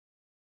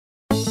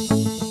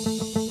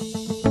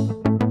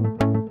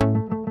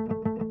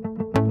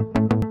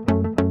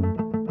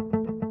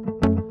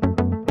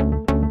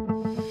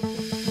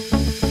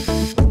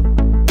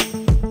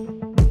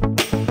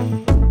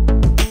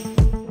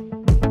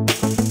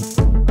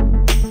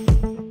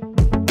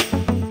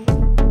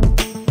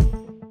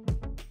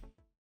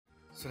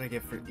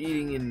get for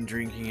eating and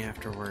drinking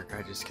after work.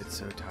 I just get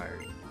so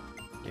tired.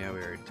 Yeah, we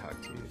already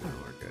talked to you. No,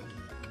 we're good.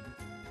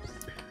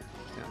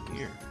 Down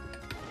here.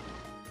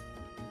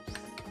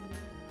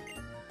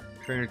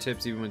 Trainer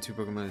tips: even when two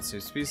Pokemon in the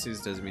same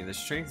species doesn't mean the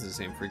strength is the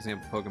same. For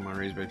example, Pokemon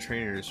raised by a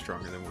trainer is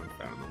stronger than one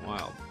found in the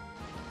wild.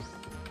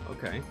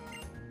 Okay.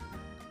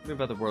 Something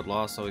about the word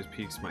lost always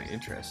piques my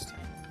interest.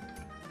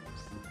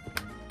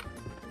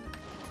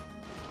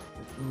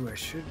 Ooh, I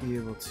should be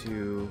able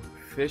to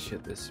fish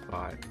at this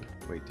spot.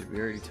 Wait, did we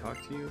already talk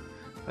to you?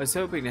 I was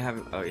hoping to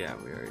have... Oh yeah,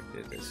 we already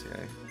did this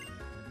guy.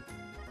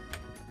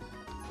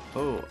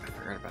 Oh, I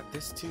forgot about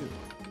this too.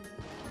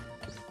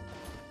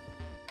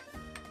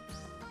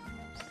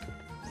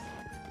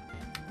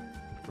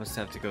 Must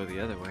have to go the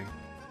other way.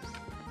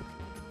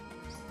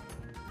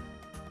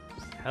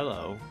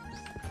 Hello.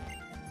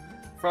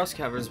 Frost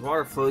caverns,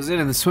 water flows in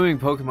and the swimming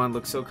Pokemon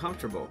look so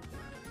comfortable.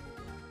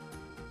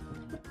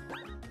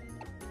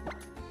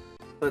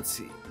 Let's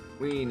see.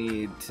 We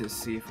need to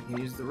see if we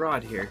can use the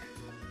rod here.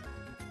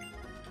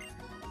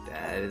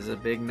 That is a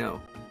big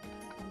no.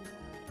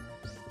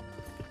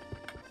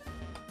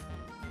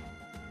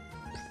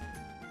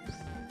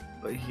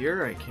 But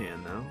here I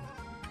can, though.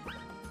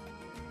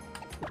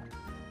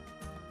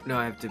 No,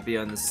 I have to be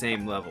on the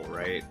same level,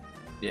 right?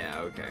 Yeah,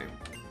 okay.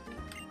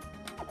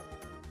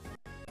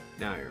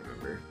 Now I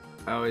remember.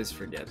 I always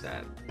forget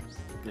that.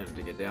 You have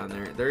to get down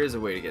there. There is a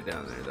way to get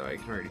down there, though. I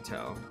can already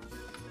tell.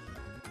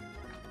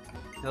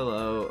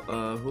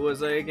 Hello. Who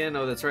was I again?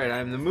 Oh, that's right.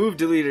 I'm the move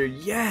deleter.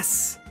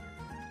 Yes!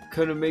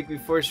 Couldn't make me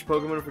force your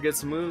Pokemon to forget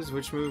some moves.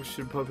 Which moves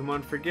should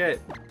Pokemon forget?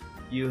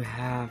 You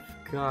have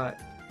got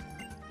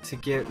to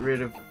get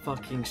rid of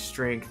fucking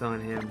strength on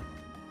him.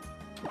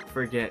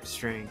 Forget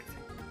strength.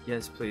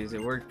 Yes, please.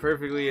 It worked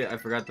perfectly. I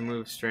forgot the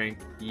move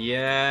strength.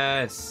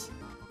 Yes!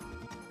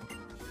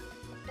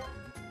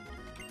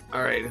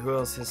 Alright, who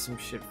else has some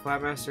shit?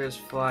 Flatmaster has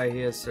fly,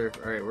 he has surf.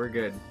 Alright, we're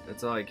good.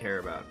 That's all I care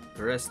about.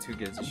 The rest, who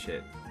gives a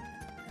shit?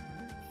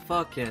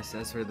 Fuck yes,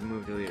 that's where the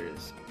move deleter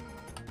is.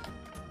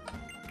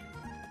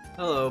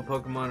 Hello,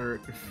 Pokemon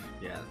are...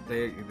 yeah,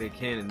 they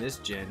can in this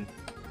gen.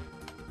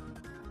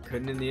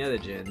 Couldn't in the other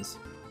gens.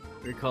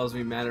 Recalls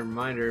me mad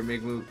reminder,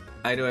 make move...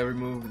 I do every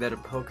move that a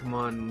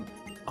Pokemon...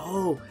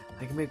 Oh!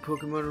 I can make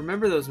Pokemon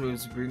remember those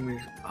moves to bring me...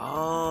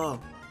 Oh!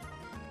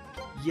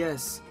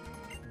 Yes!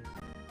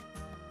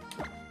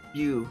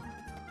 You.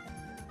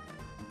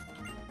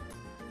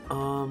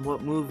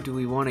 What move do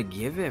we want to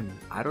give him?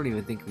 I don't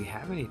even think we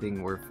have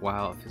anything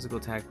worthwhile. Physical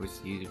attack, which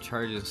user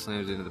charges,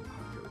 slams into the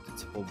pocket with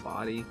its whole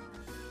body.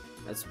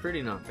 That's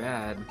pretty not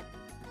bad.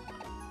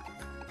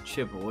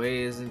 Chip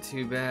away isn't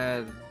too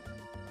bad.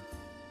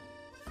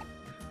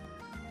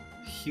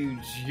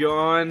 Huge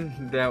yawn.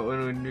 That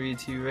one wouldn't be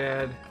too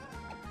bad.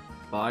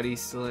 Body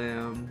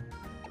slam.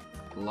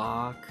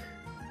 Block.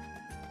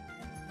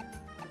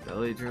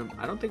 Belly drum.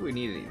 I don't think we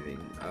need anything.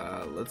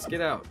 Let's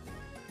get out.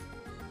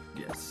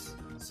 Yes.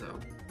 So.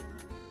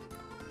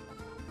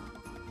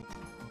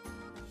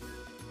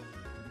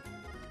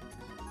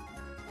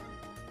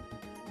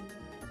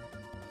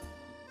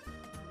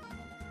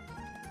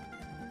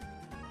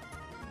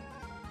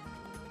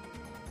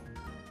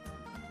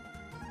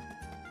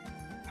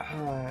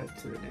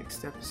 To the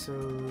next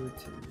episode,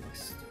 to the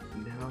next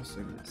house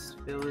in this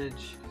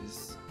village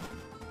is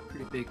a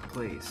pretty big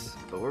place,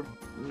 but we're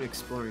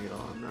exploring it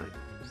all.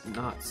 I'm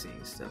not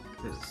seeing stuff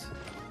because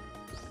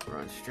we're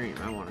on stream.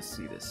 I want to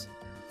see this.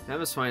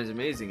 Namaswine is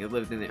amazing. It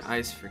lived in the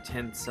ice for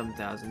 10-some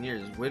thousand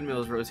years.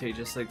 Windmills rotate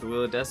just like the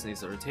Wheel of Destiny,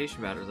 so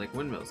rotation battles like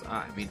windmills.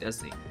 I mean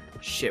Destiny.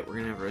 Shit, we're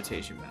gonna have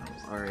rotation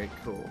battles. Alright,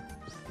 cool.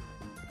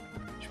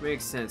 Which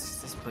makes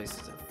sense. This place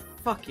is a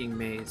fucking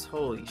maze.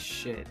 Holy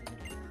shit.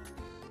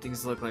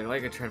 Things look like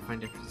I try to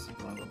find differences,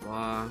 blah blah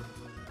blah.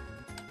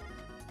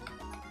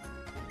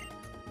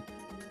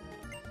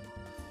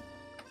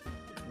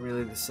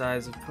 Really the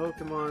size of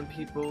Pokemon,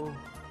 people.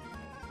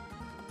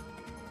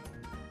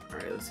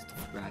 Alright, let's get the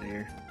fuck out of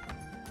here.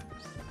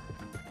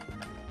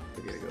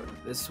 We gotta go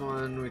to this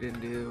one we didn't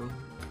do.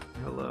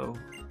 Hello.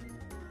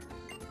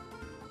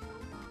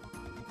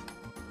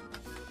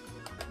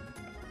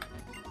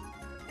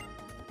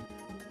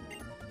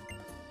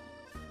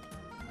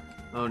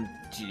 Oh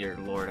dear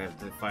lord, I have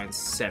to find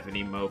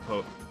 70 more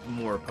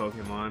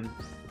Pokemon.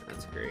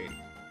 That's great.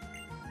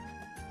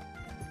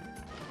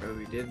 Oh,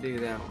 we did do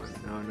that one.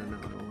 No,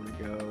 I want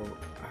to go.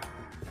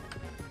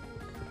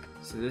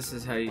 So this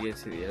is how you get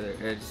to the other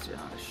edge.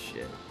 Oh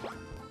shit.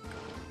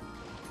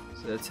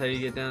 So that's how you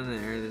get down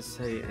there. This is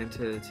how you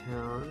enter the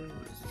town.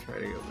 Let's try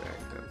to go back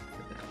up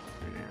for that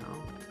for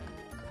now.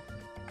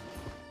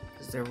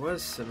 Because there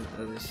was some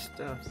other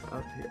stuff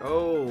up here.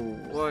 Oh,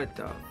 what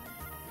the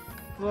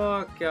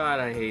fuck? God,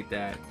 I hate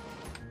that.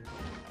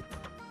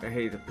 I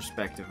hate the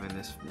perspective in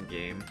this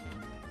game.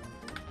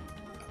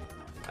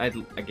 I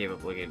gave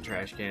up looking at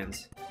trash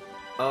cans.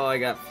 Oh, I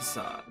got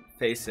facade.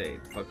 Face aid.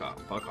 Fuck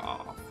off. Fuck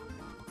off.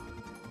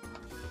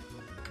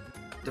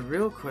 The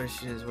real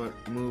question is what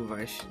move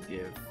I should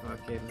give.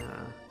 Fucking,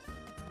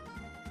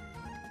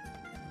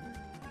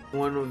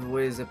 One of the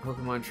ways that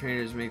Pokemon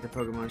trainers make the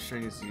Pokemon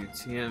strong is to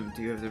use TM.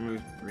 Do you have the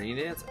move Rain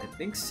Dance? I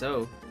think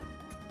so.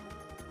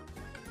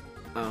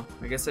 Oh,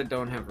 I guess I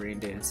don't have Rain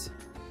Dance.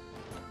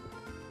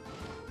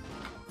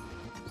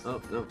 Oh,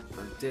 no,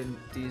 I did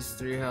these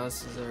 3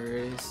 houses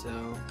already, so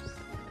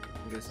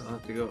I guess I'll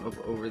have to go up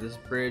over this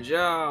bridge.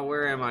 Ah,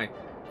 where am I?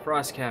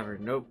 Frost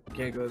Cavern. Nope,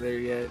 can't go there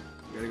yet.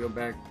 Gotta go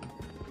back.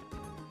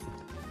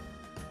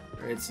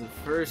 Alright, so the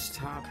first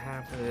top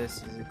half of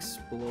this is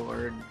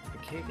explored.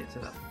 I can't get to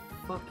the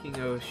fucking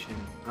ocean.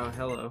 Oh,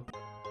 hello.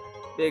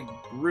 Big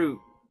root.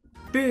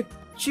 Big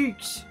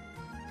cheeks!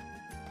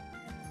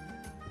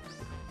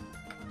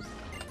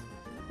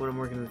 When I'm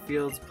working in the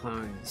fields,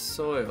 plowing the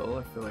soil,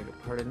 I feel like a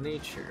part of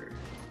nature.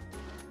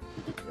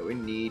 Yeah, we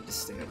need to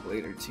stay up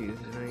later too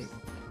tonight.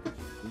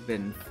 We've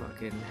been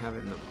fucking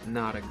having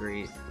not a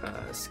great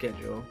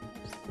schedule.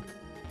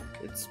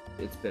 It's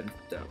been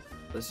dumb.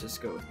 Let's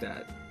just go with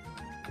that.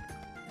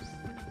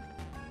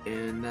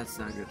 And that's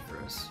not good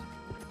for us.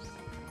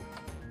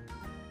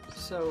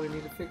 So we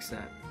need to fix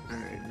that.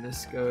 Alright, and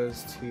this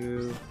goes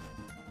to...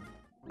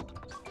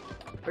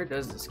 Where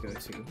does this go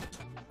to?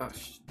 Oh,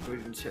 we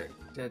didn't check.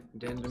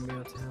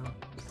 Dandemir Town.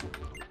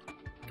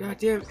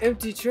 Goddamn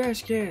empty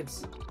trash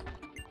cans!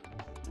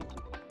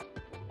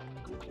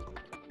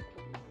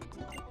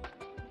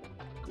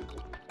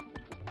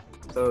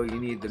 Oh, you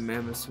need the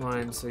mammoth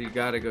swine, so you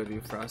gotta go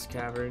do Frost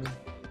Cavern.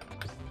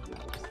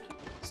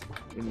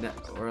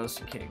 Or else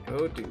you can't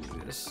go do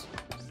this.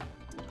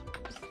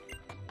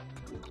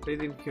 They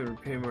think we can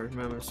repay more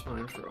mammoth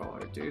swine for all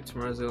I do.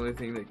 Tomorrow's the only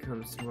thing that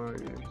comes tomorrow.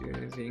 You don't do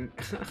anything.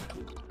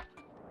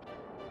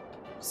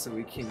 So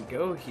we can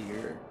go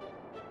here.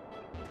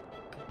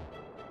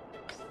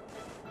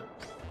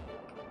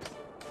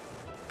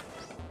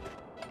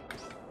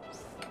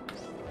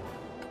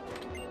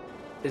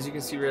 As you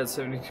can see, Route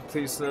 70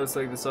 complete snow. It's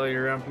like this all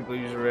year round. People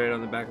usually ride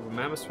on the back of a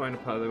mammoth swine to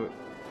plow their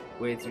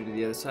way through to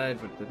the other side,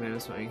 but the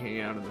mammoth swine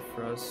hanging out in the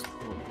frost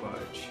won't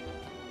budge.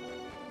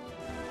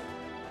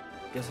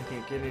 Guess I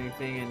can't get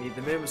anything. I need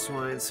the mammoth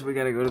swine, so we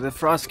gotta go to the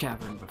Frost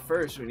Cavern. But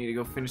first, we need to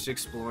go finish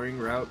exploring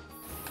Route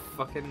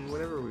fucking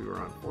whatever we were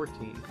on,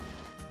 14.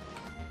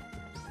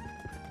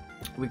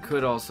 We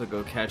could also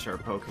go catch our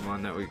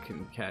Pokemon that we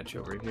can catch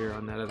over here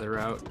on that other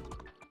route.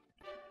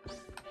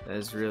 That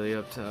is really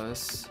up to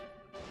us.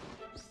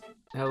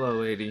 Hello,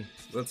 lady.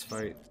 Let's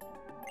fight.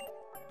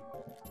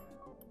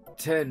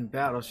 10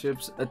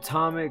 battleships.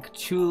 Atomic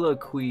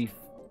Chulaqueef.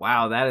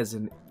 Wow, that is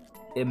an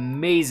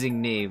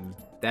amazing name.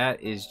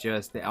 That is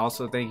just...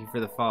 Also, thank you for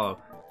the follow.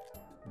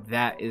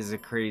 That is a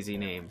crazy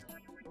name.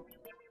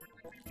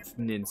 It's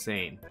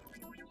insane.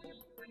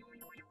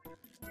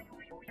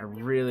 I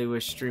really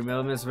wish Stream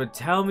Elements would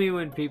tell me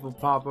when people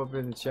pop up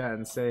in the chat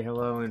and say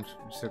hello and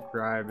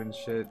subscribe and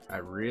shit. I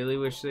really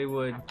wish they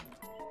would.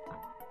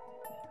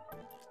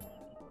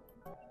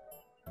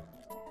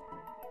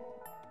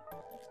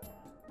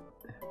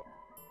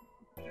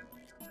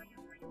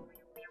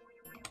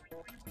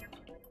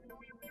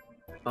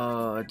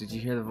 Did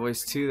you hear the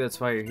voice too? That's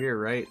why you're here,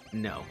 right?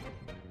 No.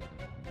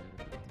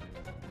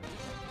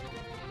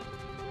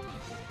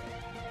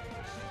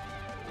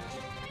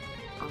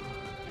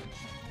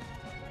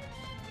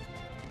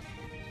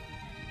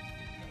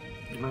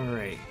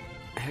 Alright.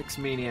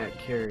 Hexmaniac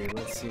Carry,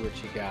 let's see what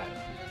you got.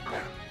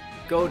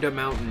 Go to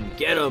mountain,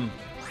 get him!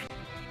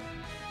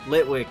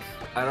 Litwick,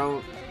 I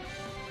don't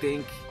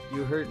think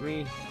you hurt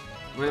me.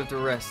 I'm gonna have to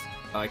rest.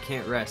 Oh, I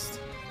can't rest.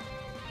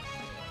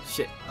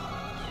 Shit.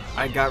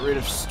 I got rid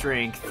of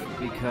strength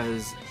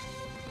because,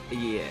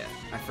 yeah,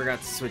 I forgot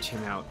to switch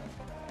him out.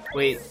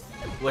 Wait,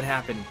 what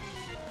happened?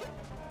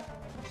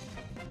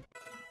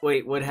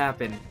 Wait, what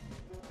happened?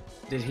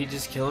 Did he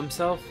just kill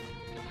himself?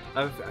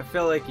 I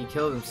felt like he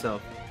killed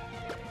himself.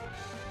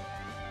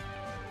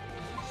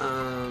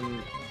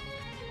 I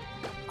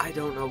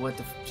don't know what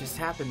the just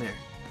happened there.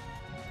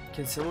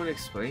 Can someone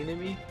explain to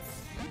me?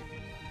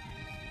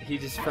 He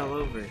just fell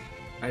over.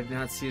 I did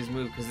not see his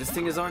move because this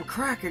thing is on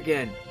crack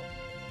again.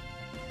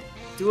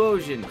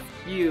 Duosion,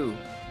 you,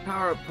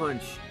 power up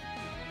punch.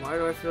 Why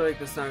do I feel like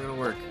that's not gonna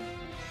work?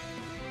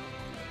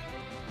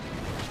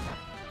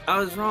 I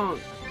was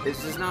wrong.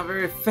 It's just not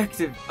very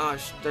effective. I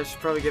should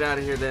probably get out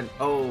of here then.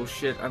 Oh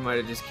shit, I might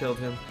have just killed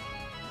him.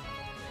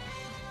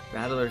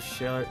 Battlers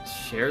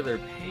share their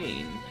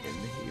pain, and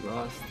he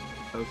lost.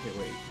 Okay,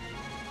 wait.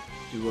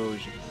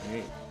 Duosion,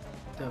 right?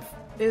 The f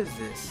is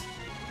this?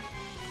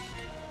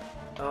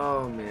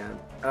 Oh man.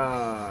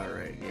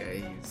 Alright, yeah,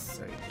 he's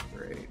psychic,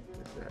 right? Is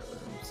that what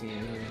I'm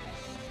seeing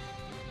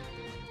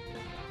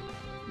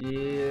here?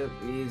 Yep,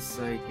 he's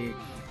psychic.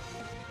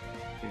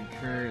 And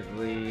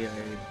currently, I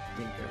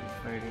think I'm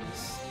fighting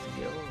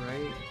Steel,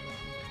 right?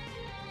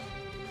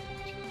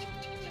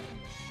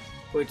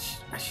 Which,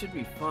 I should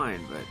be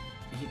fine, but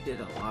he did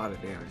a lot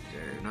of damage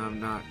there, and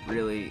I'm not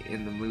really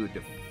in the mood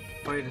to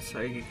fight a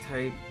psychic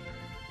type.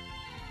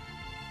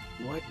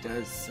 What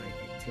does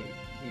psychic take?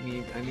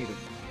 I need a...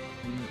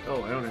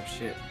 Oh, I don't have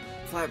shit.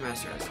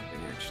 Flatmaster has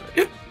something,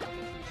 actually.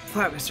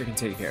 Flatmaster can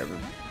take care of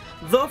him.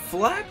 The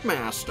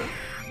Flatmaster!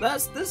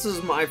 This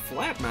is my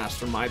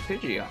Flapmaster, my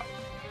Pidgeot.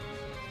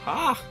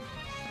 Ha!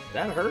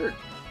 That hurt.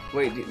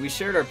 Wait, we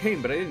shared our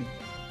pain, but I didn't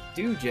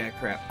do jack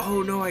crap.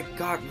 Oh no, I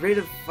got rid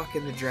of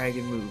fucking the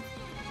dragon move.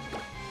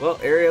 Well,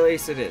 Aerial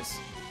Ace it is.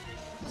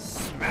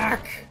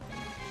 Smack!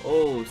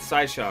 Oh,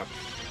 Side Shock.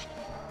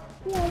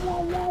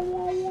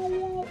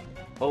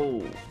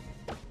 Oh.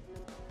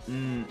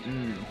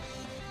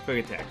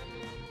 Quick attack.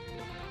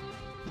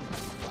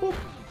 Whoop.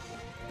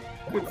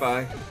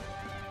 Goodbye.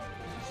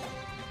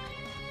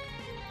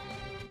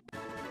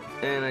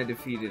 And I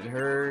defeated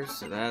her,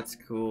 so that's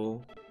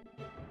cool.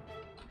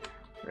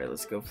 Alright,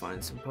 let's go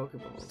find some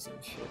Pokeballs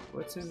and shit.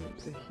 What's in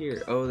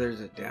here? Oh,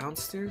 there's a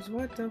downstairs?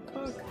 What the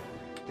fuck?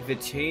 If it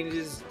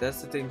changes,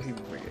 that's the thing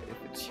people forget.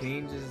 If it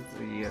changes the,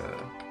 can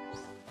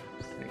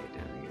I get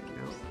down here?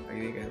 No, I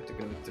think I have to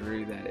go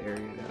through that area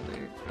down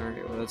there.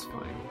 Alright, well that's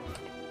fine.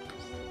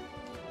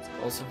 It's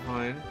also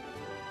fine.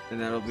 And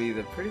that'll be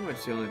the pretty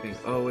much the only thing.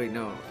 Oh wait,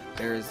 no.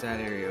 There's that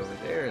area over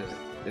there.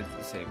 It's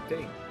the same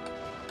thing.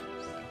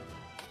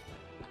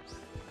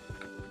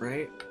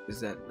 Right? Is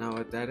that not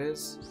what that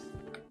is?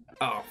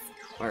 Oh,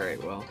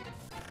 alright, well.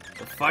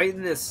 We're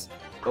fighting this.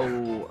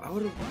 Oh, I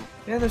would've.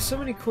 Yeah, there's so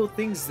many cool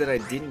things that I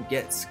didn't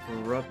get.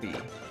 Scruppy.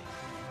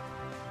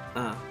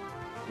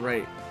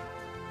 Right.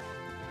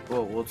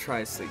 Well, we'll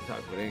try Sleep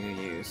Talk, but I ain't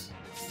gonna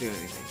do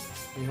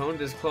anything. He honed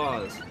his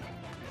claws.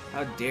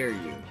 How dare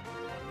you?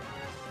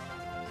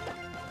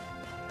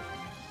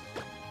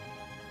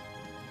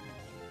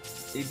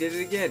 He did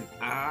it again.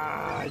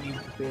 Ah, you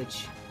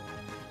bitch.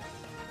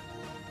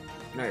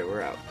 Alright,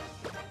 we're out.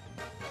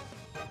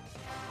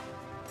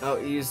 Oh,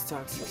 he used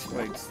Toxic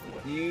Spikes.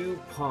 You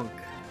punk.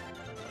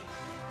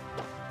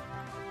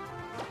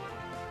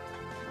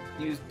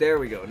 There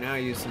we go. Now I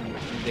use some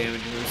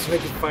damage moves so I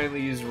can finally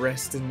use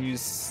Rest and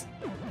use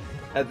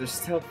other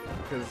stuff.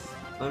 Because,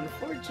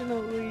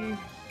 unfortunately,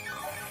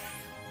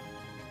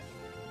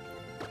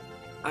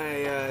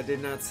 I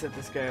did not set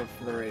this guy up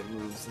for the right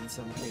moves in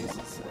some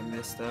cases. I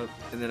messed up,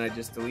 and then I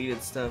just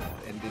deleted stuff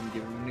and didn't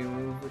give him a new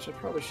move, which I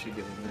probably should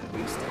give him at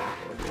least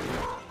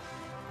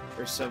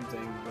or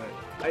something,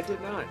 but I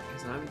did not,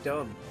 because I'm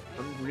dumb.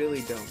 I'm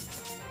really dumb.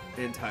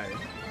 And tired.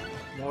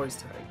 I'm always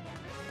tired.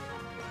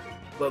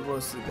 But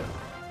mostly dumb.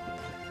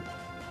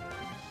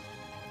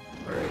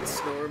 Alright,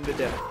 snore him to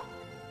death.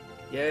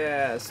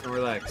 Yeah,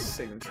 Snorlax,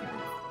 signature.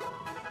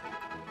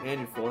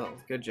 And you're full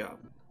health. Good job.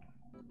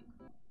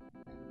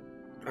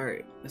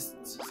 Alright, this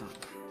is not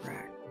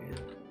cracked, man.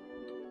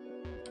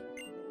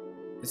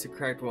 It's a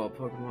cracked wall.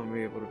 Pokemon may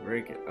be able to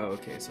break it. Oh,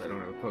 okay, so I don't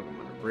have a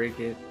Pokemon to break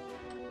it.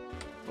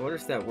 I wonder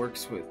if that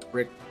works with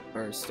Brick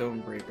or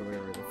Stone Break or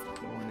whatever the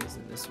one is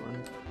in this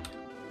one.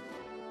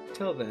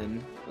 Till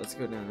then, let's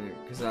go down there.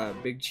 Because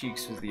Big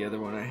Cheeks was the other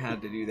one. I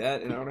had to do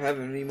that, and I don't have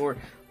it anymore.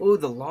 Oh,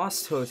 the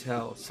Lost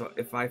Hotel. So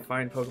if I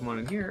find Pokemon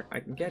in here,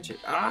 I can catch it.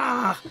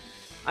 Ah!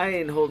 I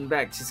ain't holding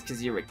back just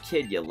because you're a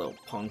kid, you little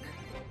punk.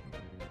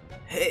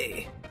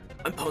 Hey,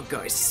 I'm Punk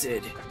Guy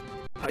Sid.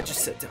 I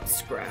just set down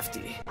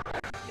Scrafty,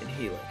 and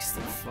he likes to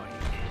fight.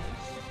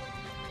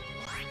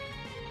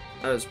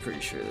 I was pretty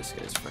sure this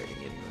guy's fighting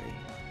anyway.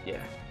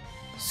 Yeah,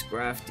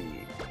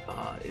 Scrafty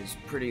is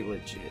pretty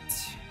legit.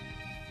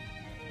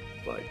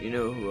 But you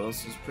know who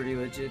else is pretty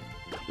legit?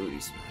 Booty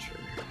Smasher.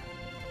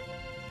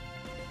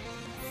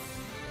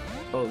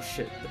 Oh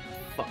shit, the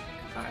fuck.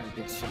 I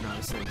should not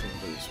have sent him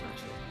Booty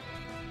Smasher.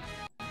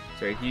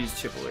 Sorry, he used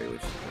Chip Away,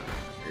 which is not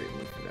a great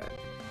move for that.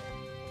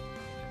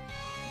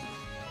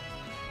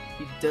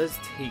 He does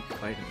take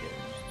fighting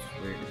damage, which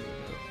is weird to me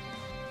though.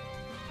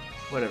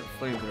 Whatever,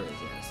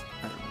 Flamethrower's ass.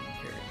 I don't even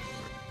care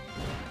anymore.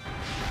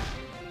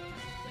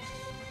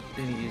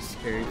 Then he used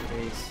Scary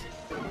Face.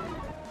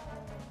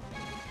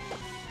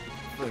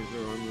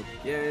 Flamethrower on him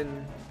again.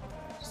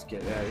 Just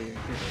get out of here.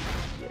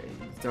 Yeah,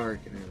 he's dark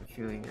and I have a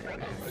feeling I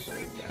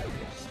actually got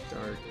it's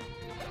dark.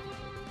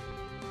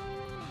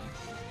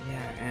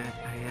 Yeah, and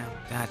I am.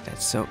 God,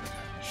 that's so...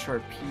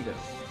 Sharpedo.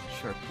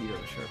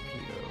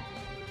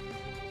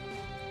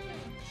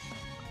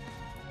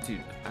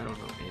 Dude, I don't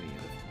know any of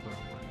the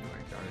Pokemon. I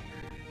got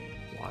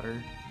it. Water.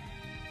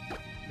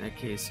 In that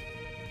case,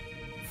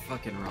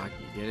 fucking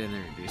Rocky, get in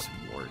there and do some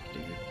work,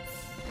 dude.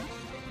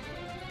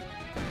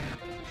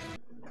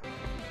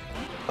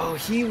 Oh,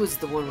 he was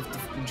the one with the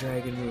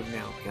dragon move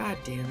now. God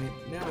damn it.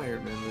 Now I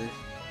remember.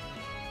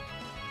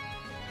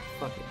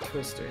 Fucking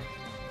Twister.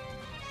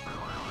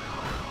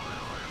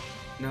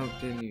 Nope,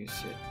 didn't use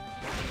shit.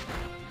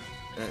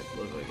 That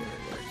looked like it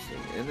hurt,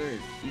 actually. And they're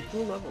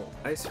equal level.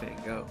 Ice Fang,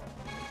 go.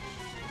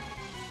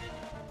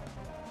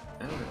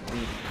 I don't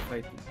need to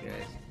fight these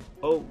guys.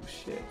 Oh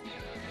shit.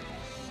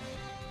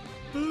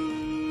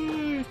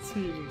 Let's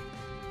see.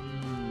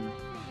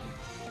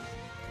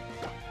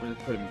 I'm gonna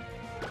put him.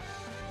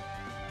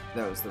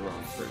 That was the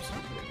wrong person to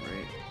put him,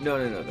 right?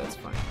 No, that's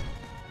fine.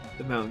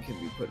 The mountain can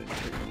be put in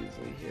pretty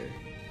easily here.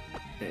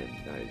 And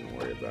not even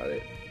worry about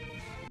it.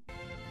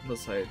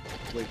 Unless I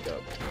wake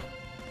up.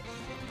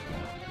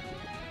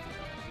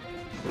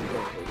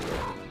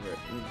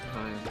 In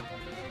time.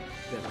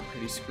 Then I'm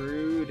pretty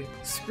screwed.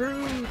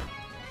 Screwed!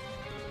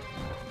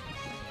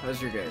 How's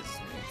your guys'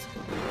 nights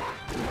going?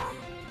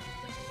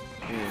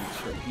 And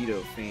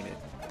Sharpedo fainted.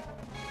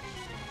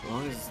 As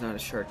long as it's not a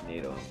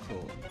Sharknado, I'm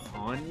cool.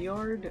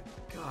 Pawnyard?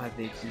 God,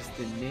 they just,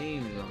 the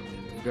names on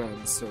them have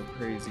gotten so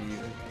crazy.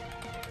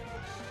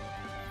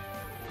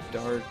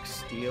 Dark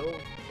Steel?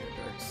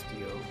 Yeah, Dark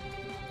Steel.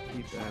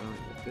 Keep that on.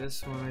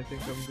 This one I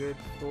think I'm good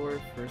for.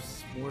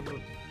 First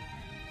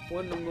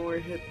one more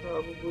hit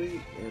probably.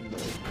 And the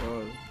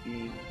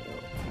beam I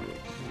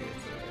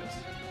guess.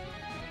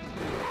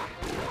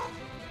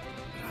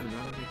 I'm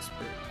not an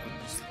expert. I'm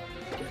just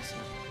guessing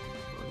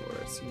on what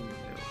I've seen now.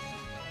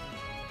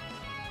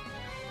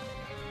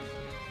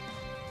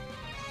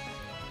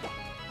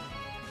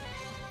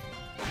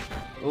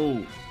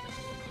 Oh.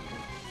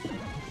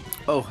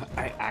 Oh,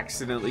 I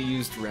accidentally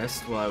used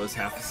rest while I was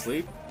half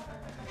asleep.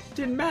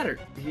 Didn't matter.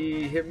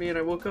 He hit me and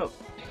I woke up.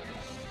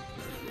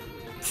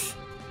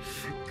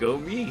 Go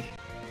me.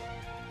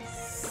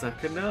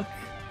 Suck a nuck.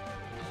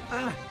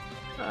 Ah.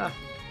 Ah.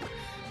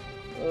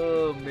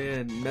 Oh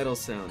man, metal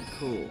sound,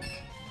 cool.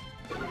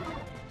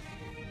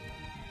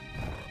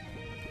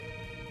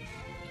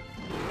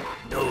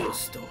 No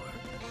storm.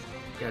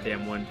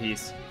 Goddamn One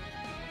Piece.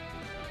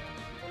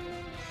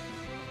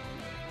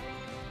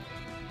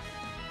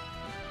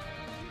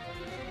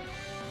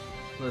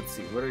 Let's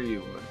see, what are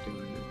you doing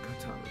in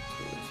Katana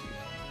Trilogy?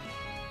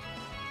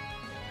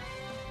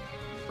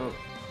 Oh.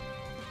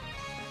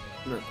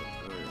 Nothing.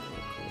 Alright,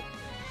 well, cool.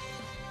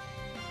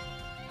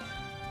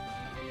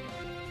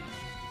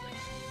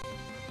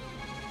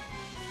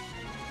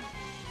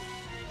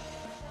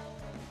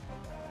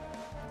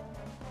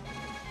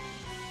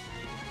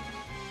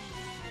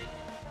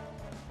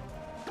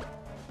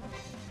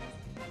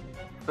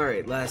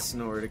 Alright, last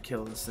snore to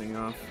kill this thing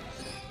off.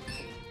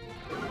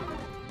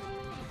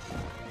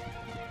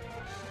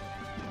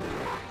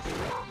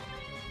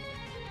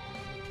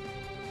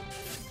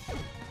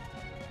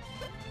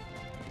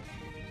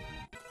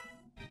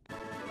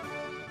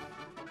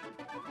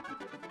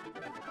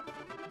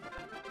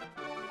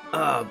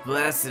 Oh,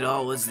 blast it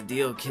all, what's the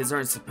deal? Kids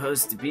aren't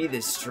supposed to be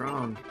this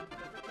strong.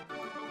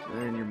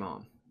 And your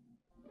mom.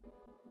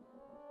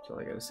 That's all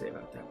I gotta say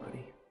about that,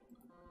 buddy.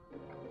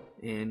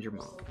 And your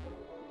mom.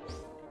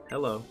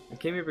 Hello. I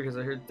came here because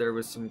I heard there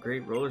was some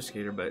great roller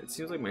skater, but it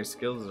seems like my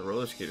skills as a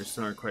roller skater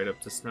still aren't quite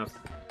up to snuff.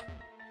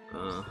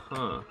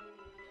 Uh-huh.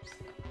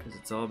 Because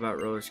it's all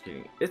about roller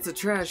skating. It's a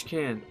trash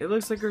can! It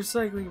looks like a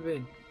recycling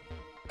bin!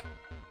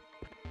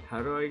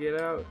 How do I get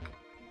out?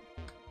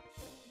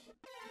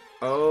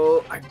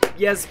 Oh,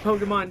 yes,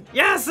 Pokemon.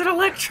 Yes, an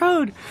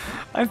Electrode!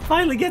 I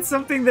finally get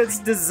something that's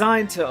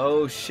designed to...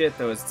 Oh, shit,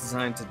 that was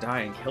designed to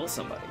die and kill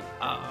somebody.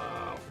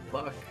 Oh,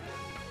 fuck.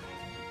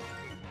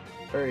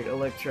 Alright,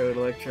 Electrode.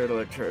 We're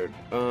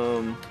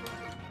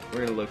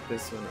gonna look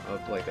this one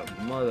up like a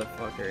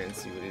motherfucker and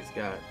see what he's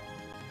got.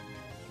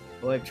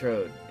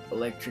 Electrode.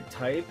 Electric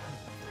type.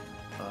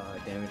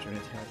 Damage when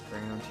attack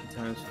ground 2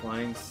 times.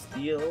 Flying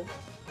Steel.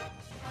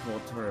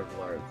 Voltorb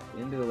Large.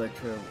 Into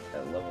Electrode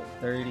at level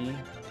 30.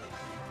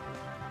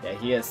 Yeah,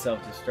 he has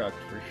self-destruct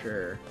for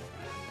sure.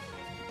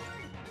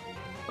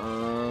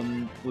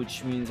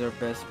 Which means our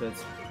best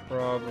bet's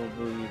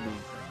probably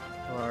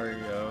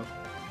Lucario.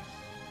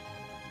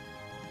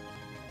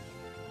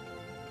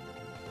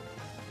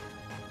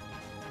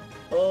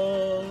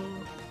 Oh,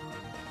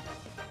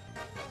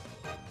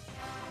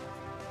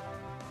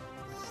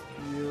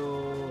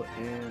 Steel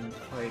and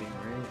fighting,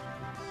 right?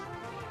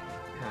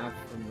 Half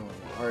from normal.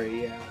 Alright,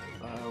 yeah.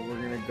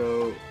 We're gonna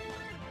go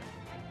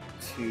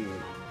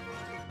to.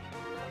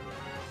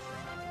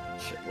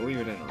 Shit, we'll leave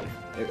it in on.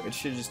 It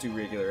should just do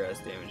regular ass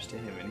damage to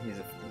him, and he's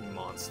a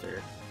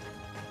monster.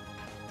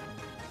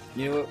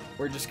 You know what?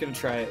 We're just gonna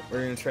try it.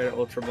 We're gonna try to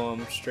Ultra Ball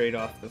him straight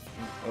off the.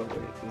 Oh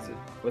wait, is it?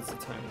 What's the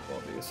time of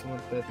ball do? So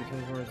what that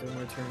becomes more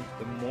turns.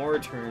 The more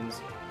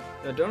turns.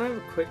 Now, don't I have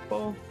a quick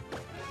ball?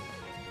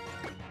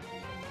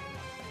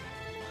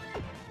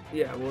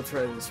 Yeah, we'll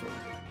try this one.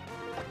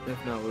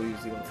 If not, we'll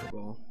use the Ultra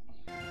Ball.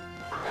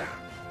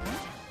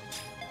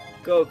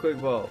 Go, quick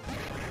ball.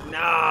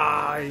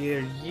 Nah,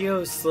 you're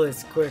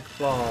useless, quick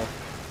ball.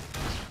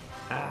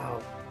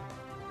 Ow.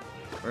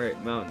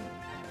 Alright, mountain.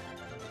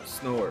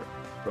 Snore.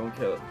 Don't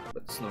kill it,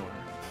 but snore.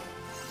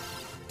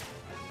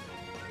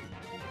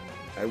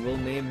 I will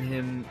name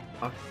him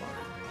Akbar.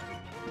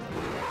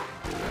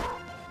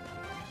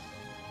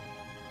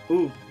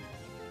 Ooh.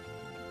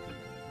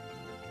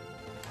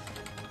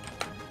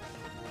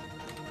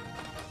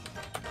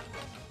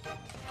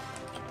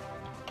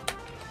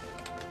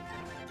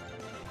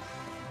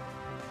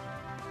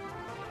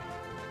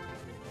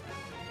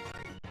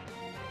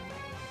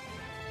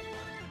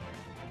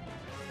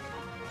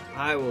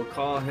 I will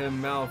call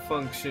him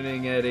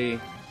Malfunctioning Eddie.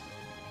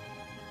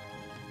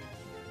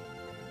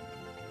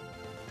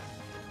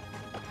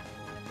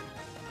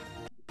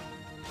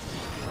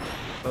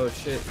 Oh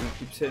shit, he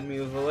keeps hitting me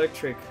with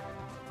electric.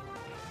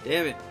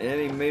 Damn it,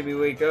 Eddie made me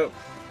wake up.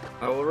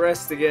 I will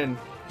rest again.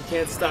 You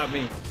can't stop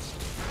me.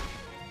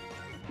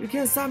 You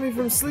can't stop me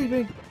from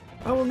sleeping.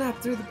 I will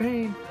nap through the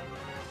pain.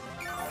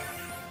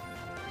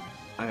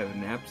 I have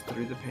napped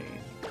through the pain.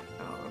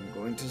 Oh, I'm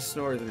going to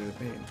snore through the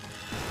pain.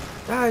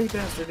 Ah, you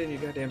bastard, and you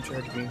goddamn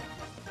charged me.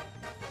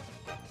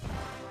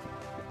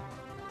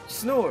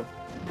 Snore!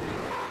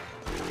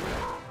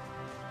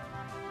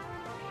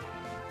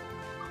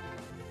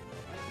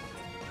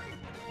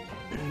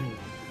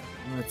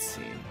 Let's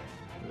see.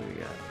 What do we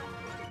got?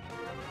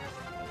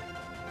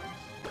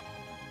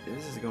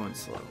 This is going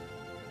slow.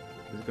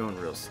 This is going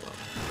real slow.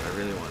 But I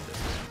really want this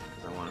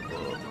because I want to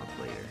blow them up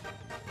later.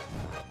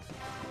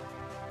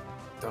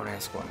 Don't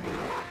ask why.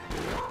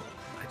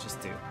 I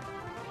just do.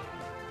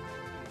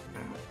 Oh,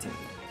 damn it.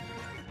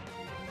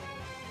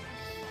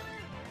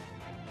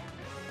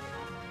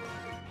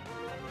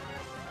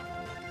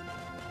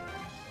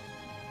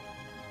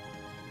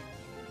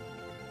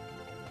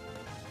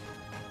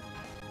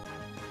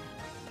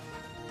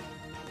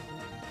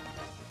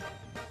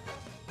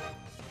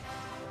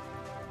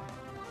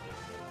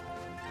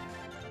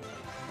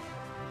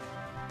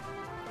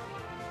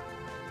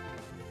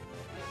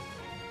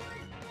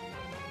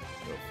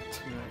 Go for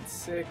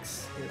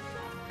 296. Hit.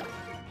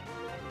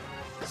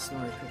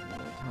 Snore a couple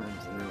more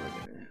times, and then we're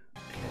gonna.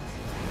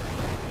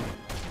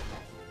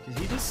 Did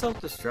he just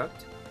self-destruct?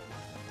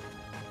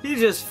 He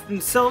just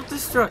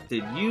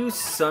self-destructed, you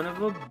son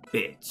of a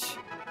bitch.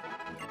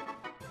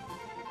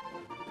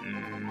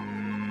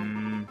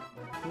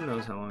 Who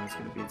knows how long it's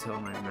gonna be until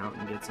my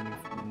mountain gets a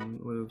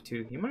move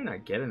too. He might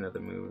not get another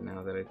move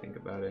now that I think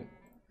about it.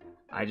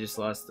 I just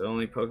lost the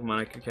only Pokemon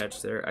I could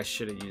catch there. I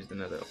should have used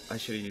another. I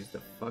should have used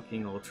the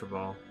fucking Ultra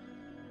Ball.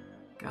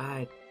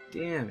 God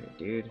damn it,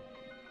 dude.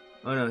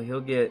 Oh no, he'll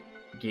get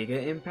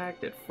Giga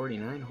Impact at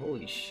 49.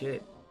 Holy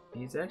shit.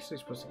 He's actually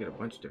supposed to get a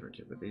bunch of different,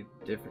 but they're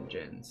different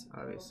gens,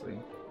 obviously.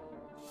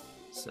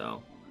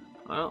 So,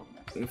 well,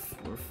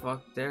 we're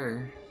fucked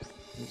there.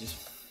 We just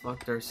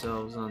fucked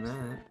ourselves on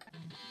that.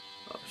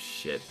 Oh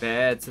shit,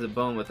 bad to the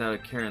bone without a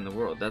care in the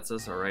world. That's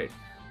us alright.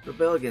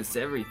 Rebel against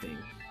everything.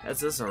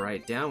 That's us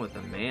alright. Down with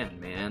the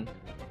man.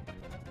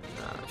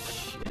 Ah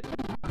shit.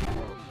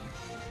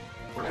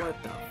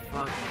 What the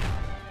fuck?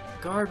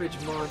 Garbage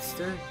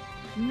monster.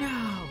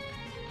 No!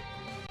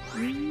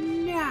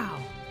 No!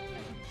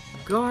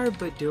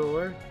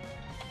 Garbodor!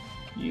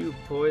 You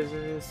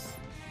poisonous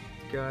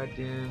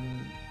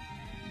goddamn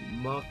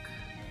muck.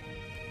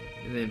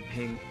 And then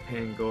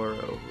Pangoro,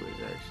 who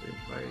is actually a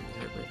fighting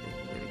type, I think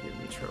is gonna give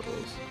me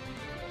troubles.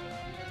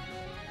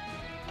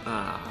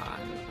 Ah,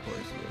 and of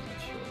course he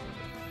doesn't show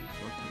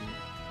up.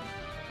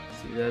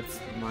 See, that's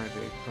my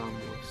big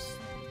problem with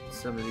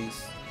some of these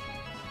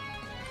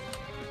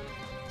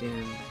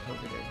damn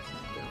Pokédex.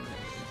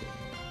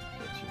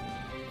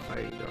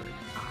 Fighting Dark.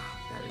 Ah,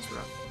 that is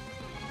rough.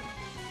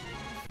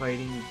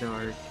 Fighting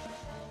Dark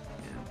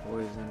and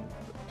Poison.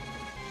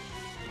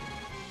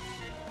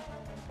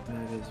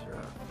 That is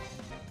rough.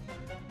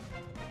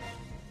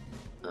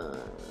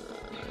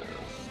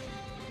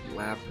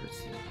 Lapras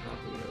is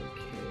probably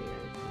okay,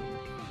 I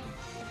think.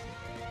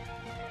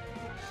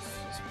 It's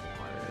just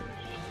water.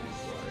 She's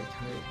water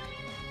type.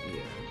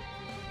 Yeah.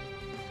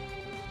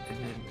 And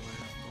then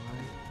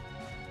Water.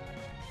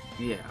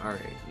 Yeah,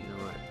 alright, you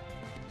know what?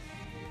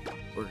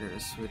 We're gonna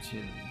switch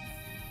in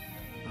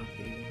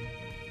fucking.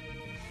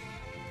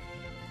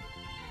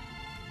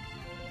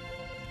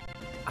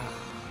 Ah,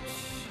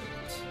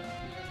 shit.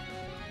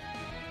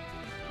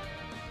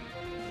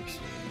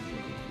 Actually,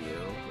 need a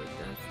heal, but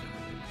that's not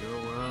gonna go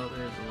well.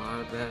 There's a lot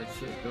of bad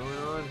shit going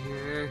on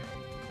here.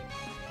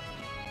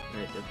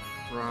 Right, they're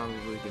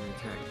probably gonna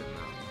attack the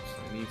mountain, so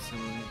I need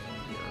someone who can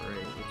be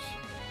alright, which.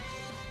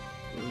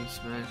 Really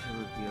Smasher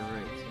would be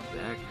alright, so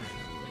that kind of.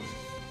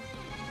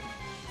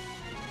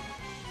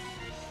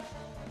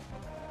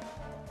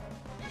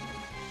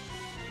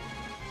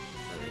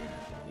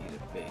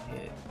 Big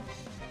hit.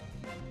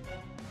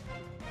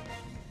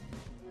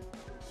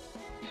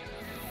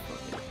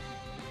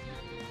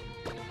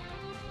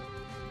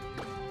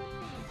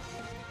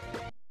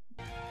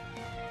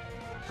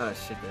 Oh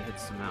shit, that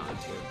hits the mountain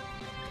too.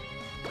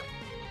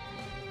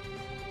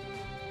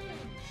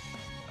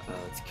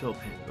 Let's kill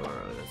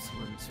Pangoro, that's the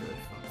one that's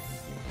really fun.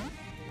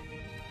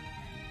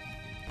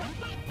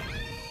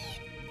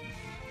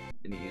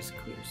 And he used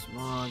Clear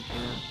Smog,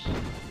 yeah.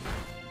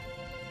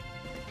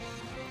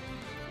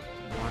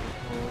 Water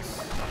Pulse,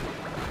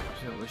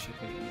 which I wish I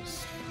could use.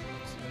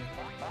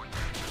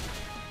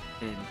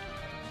 And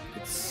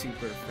it's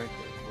super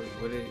effective. Wait,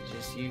 what did it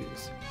just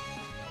use?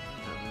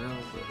 I don't know,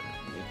 but I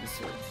need to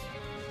search.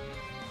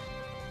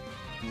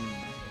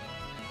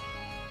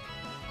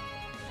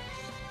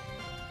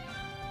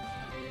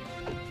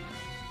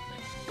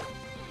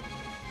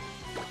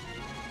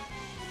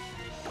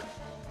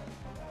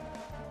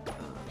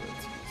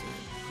 Let's use that.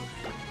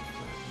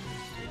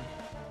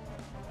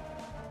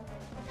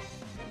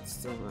 It's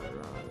still not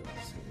raw. I'm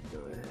just gonna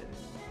go ahead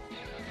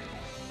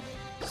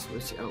and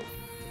switch out for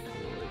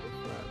the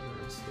Flat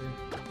Master.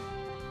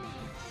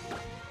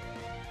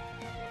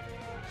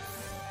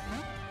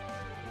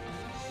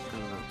 I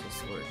don't know if this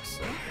works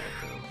like that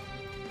though.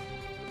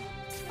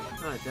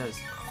 Oh, it does.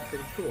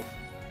 Pretty cool.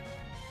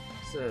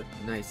 It's a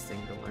nice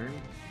thing to learn.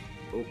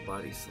 Oh,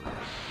 Body Slam.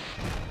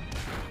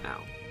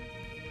 Ow.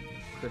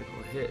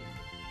 critical hit.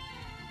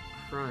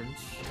 Crunch.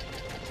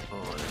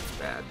 Oh, that's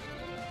bad.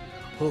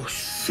 Oh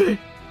shit!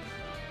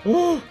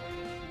 Oh!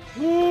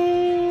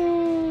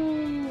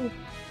 Oh!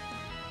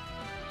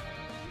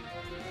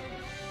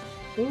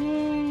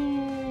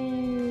 Oh!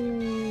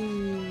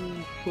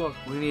 Fuck,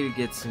 we need to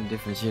get some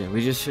different shit.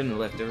 We just shouldn't have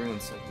left everyone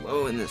so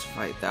low in this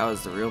fight. That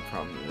was the real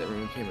problem, is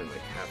everyone came in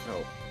like half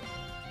health.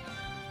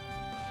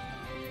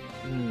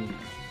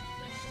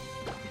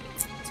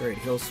 It's alright,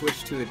 he'll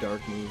switch to a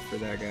dark move for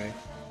that guy.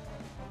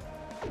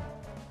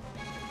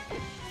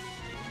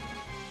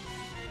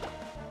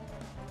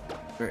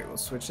 Alright, we'll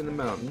switch in the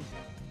mountain.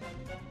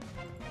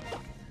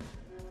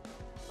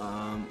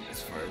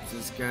 As far as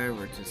this guy,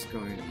 we're just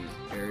going to use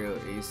Aerial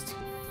Ace to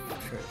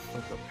try to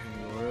fuck up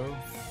Pangoro.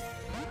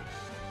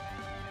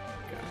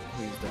 God,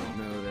 please don't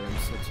know that I'm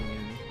switching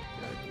in.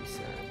 That'd be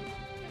sad.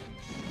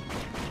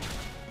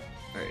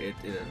 Alright, it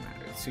doesn't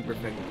matter. It's super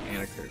effective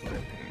and a critical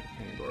hit.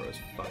 Pangoro's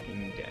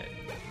fucking dead.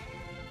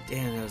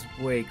 Damn, that was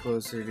way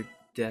closer to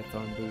death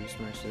on Booty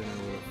Smash than I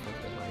would have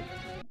fucking liked.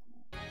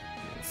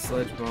 Yeah,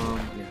 Sludge Bomb,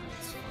 yeah,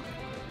 that's fine.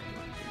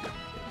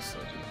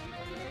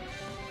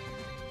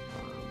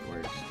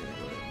 We're just gonna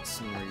go ahead and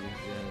snare you to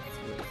death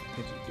with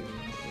Pidgey doing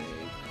a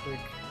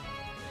quick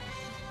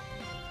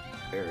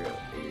Aerial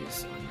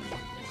Ace on you as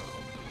well.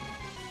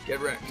 Get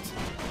wrecked!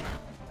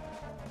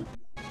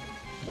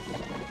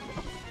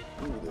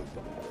 Ooh, they're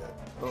gonna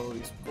get all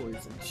these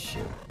poison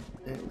shit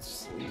and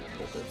sleep,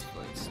 but that's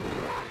fine. So,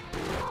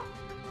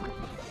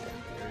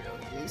 Aerial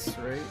Ace,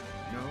 right?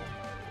 No?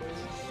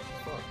 Poison?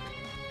 Fuck.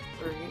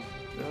 Alright,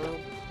 no.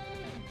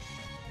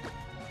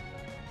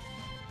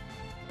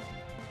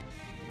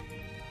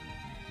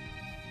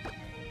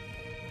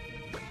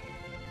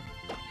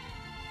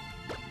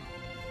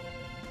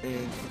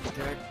 And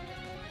attack.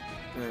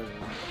 Oh.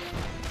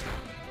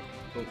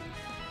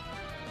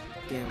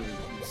 Damn it,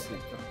 you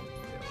sleep on me.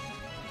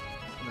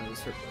 I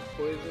just hurt my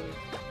poison.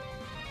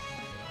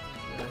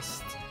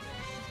 Rest.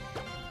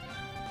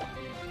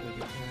 Big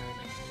attack.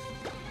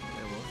 I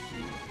will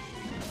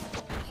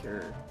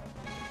cure.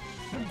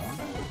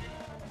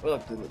 We'll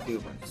have to do a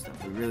bunch of stuff.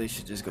 We really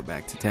should just go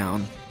back to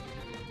town.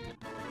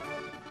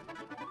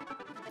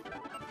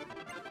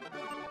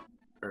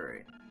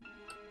 Alright.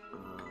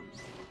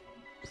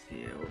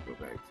 Yeah, we'll go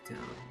back to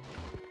town.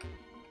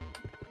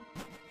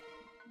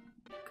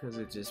 Because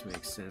it just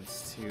makes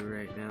sense too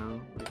right now.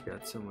 We've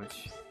got so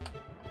much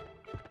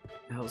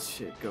health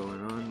shit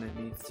going on that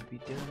needs to be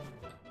done.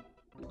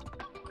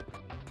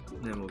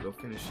 And then we'll go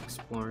finish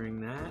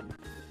exploring that.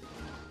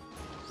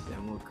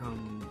 Then we'll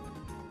come...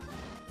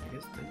 I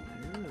guess I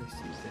didn't really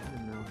see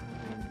Zadamel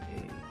having a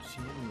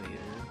gym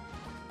later.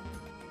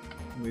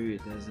 Maybe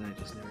it doesn't, I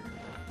just never got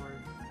that far.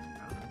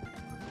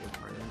 I'll be a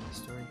part of the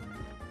story.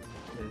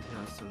 That's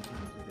how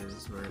sometimes it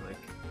is where,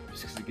 like,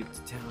 just because you get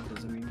to town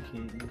doesn't mean you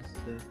can't use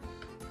the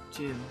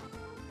gym.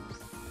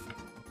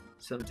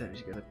 Sometimes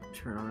you gotta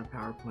turn on a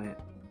power plant.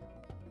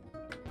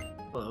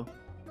 Hello.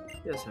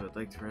 Yes, I would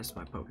like to rest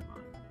my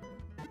Pokemon.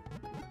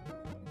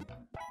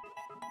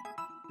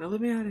 Now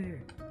let me out of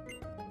here.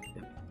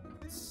 Yep.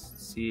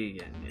 See you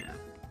again, yeah.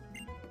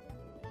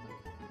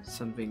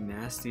 Something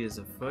nasty as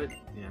a foot?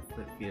 Yeah,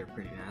 feet are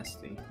pretty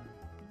nasty.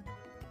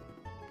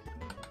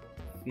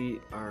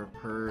 Feet are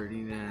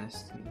pretty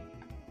nasty.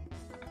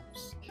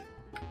 Just kidding.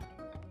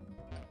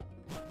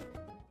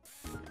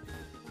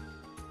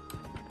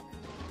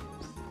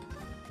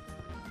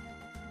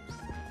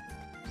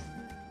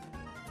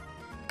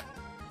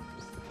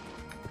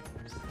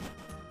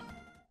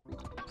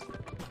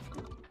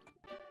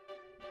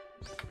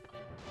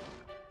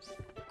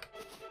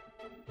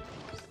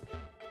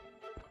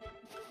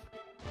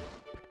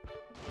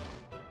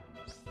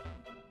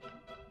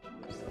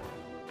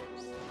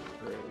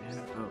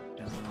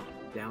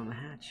 Down the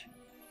hatch.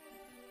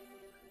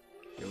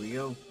 Here we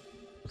go.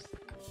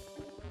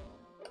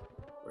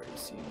 Already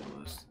seen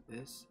most of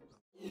this.